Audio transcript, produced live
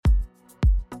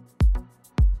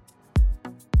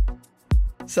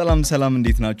ሰላም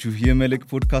እንዴት ናችሁ? የመልክ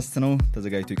ፖድካስት ነው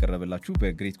ተዘጋጅቶ የቀረበላችሁ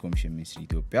በግሬት ኮሚሽን ሚኒስትሪ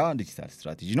ኢትዮጵያ ዲጂታል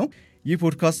ስትራቴጂ ነው። ይህ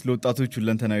ፖድካስት ለወጣቶች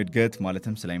ሁለንተናዊ እድገት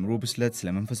ማለትም ስለ አእምሮ ብስለት፣ ስለ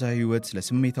መንፈሳዊ ህይወት፣ ስለ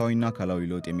ስሜታዊና አካላዊ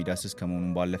ለውጥ የሚዳስስ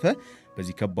ከመሆኑም ባለፈ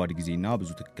በዚህ ከባድ ጊዜና ብዙ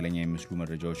ትክክለኛ የሚመስሉ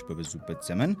መረጃዎች በበዙበት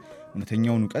ዘመን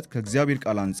እውነተኛውን ዕውቀት ከእግዚአብሔር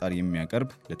ቃል አንጻር የሚያቀርብ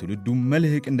ለትውልዱ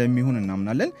መልህቅ እንደሚሆን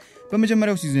እናምናለን።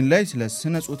 በመጀመሪያው ሲዝን ላይ ስለ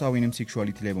ስነ ጾታ ወይንም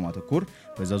ሴክሹዋሊቲ ላይ በማተኮር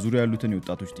በዛ ዙሪያ ያሉትን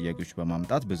የወጣቶች ጥያቄዎች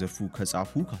በማምጣት በዘርፉ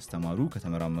ከጻፉ፣ ካስተማሩ፣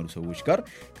 ከተመራመሩ ሰዎች ጋር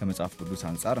ከመጽሐፍ ቅዱስ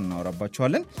አንጻር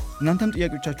እናወራባቸዋለን። እናንተም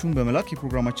ጥያቄዎቻችሁን በመላክ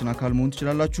የፕሮግራማችን አካል መሆን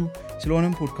ትችላላችሁ።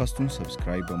 ስለሆነም ፖድካስቱን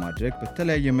ሰብስክራይብ በማድረግ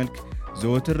በተለያየ መልክ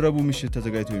ዘወትር ረቡዕ ምሽት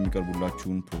ተዘጋጅተው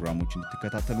የሚቀርቡላችሁን ፕሮግራሞች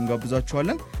እንድትከታተሉ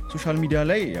እንጋብዛችኋለን። ሶሻል ሚዲያ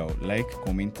ላይ ላይክ፣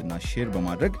 ኮሜንት እና ሼር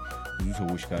በማድረግ ብዙ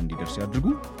ሰዎች ጋር እንዲደርስ ያድርጉ።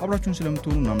 አብራችሁን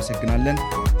ስለምትሆኑ እናመሰግናለን።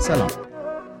 ሰላም።